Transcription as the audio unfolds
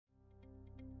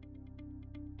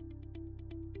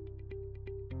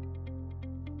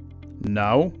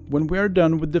Now, when we are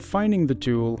done with defining the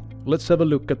tool, let's have a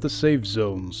look at the safe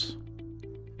zones.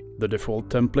 The default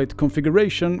template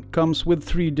configuration comes with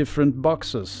 3 different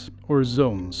boxes, or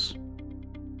zones.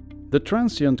 The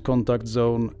Transient contact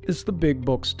zone is the big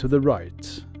box to the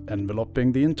right,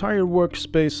 enveloping the entire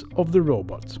workspace of the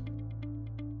robot.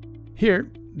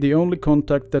 Here, the only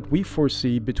contact that we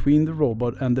foresee between the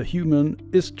robot and the human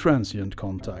is transient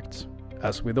contact.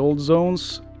 As with all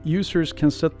zones, users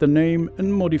can set the name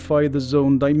and modify the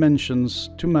zone dimensions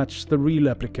to match the real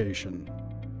application.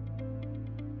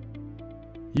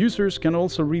 Users can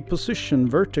also reposition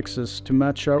vertices to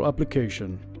match our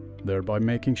application, thereby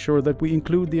making sure that we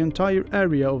include the entire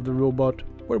area of the robot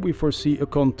where we foresee a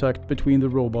contact between the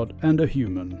robot and a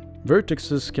human.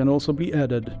 Vertices can also be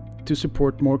added to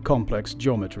support more complex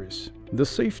geometries. The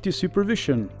safety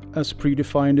supervision, as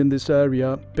predefined in this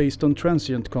area based on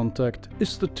transient contact,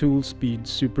 is the tool speed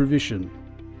supervision.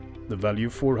 The value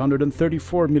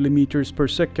 434 mm per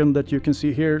second that you can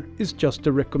see here is just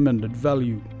a recommended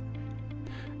value.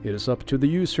 It is up to the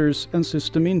users and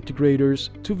system integrators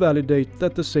to validate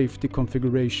that the safety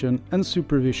configuration and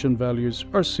supervision values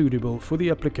are suitable for the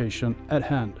application at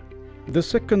hand. The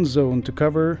second zone to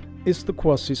cover is the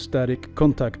quasi-static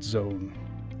contact zone.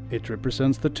 It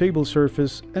represents the table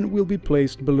surface and will be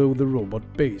placed below the robot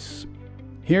base.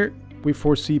 Here we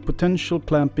foresee potential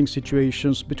clamping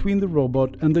situations between the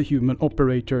robot and the human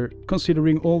operator,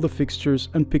 considering all the fixtures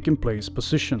and pick-and-place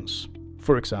positions.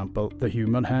 For example, the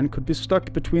human hand could be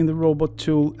stuck between the robot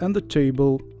tool and the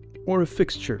table or a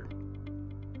fixture.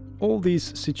 All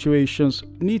these situations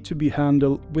need to be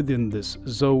handled within this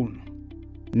zone.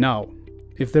 Now,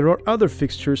 if there are other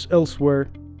fixtures elsewhere,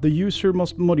 the user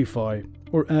must modify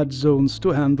or add zones to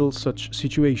handle such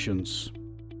situations.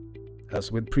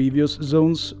 As with previous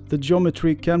zones, the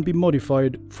geometry can be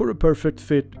modified for a perfect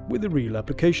fit with the real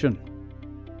application.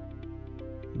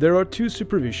 There are 2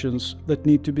 supervisions that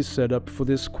need to be set up for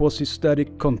this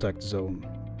quasi-static contact zone.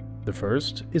 The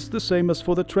first is the same as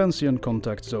for the transient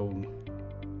contact zone.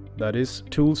 That is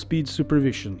tool speed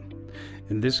supervision.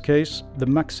 In this case, the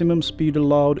maximum speed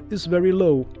allowed is very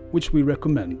low, which we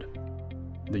recommend.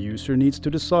 The user needs to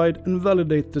decide and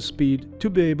validate the speed to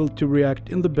be able to react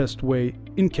in the best way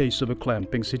in case of a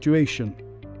clamping situation.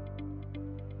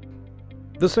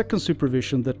 The second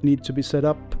supervision that needs to be set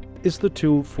up is the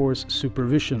tool force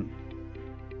supervision.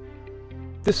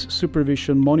 This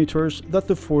supervision monitors that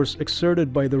the force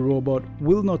exerted by the robot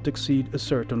will not exceed a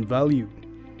certain value.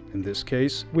 In this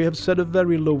case, we have set a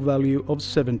very low value of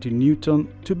 70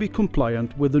 Newton to be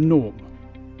compliant with the norm.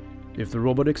 If the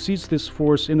robot exceeds this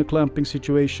force in a clamping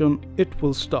situation, it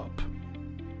will stop.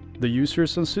 The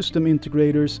users and system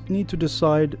integrators need to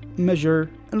decide, measure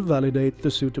and validate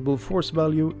the suitable force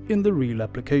value in the real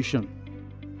application.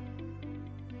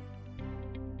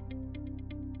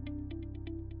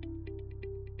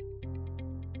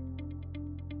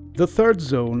 The third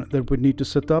zone that we need to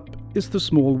set up is the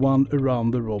small one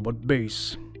around the robot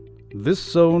base. This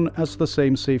zone has the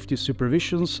same safety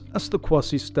supervisions as the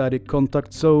quasi-static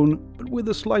contact zone, but with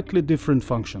a slightly different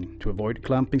function, to avoid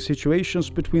clamping situations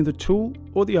between the tool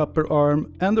or the upper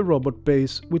arm and the robot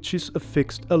base, which is a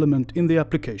fixed element in the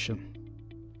application.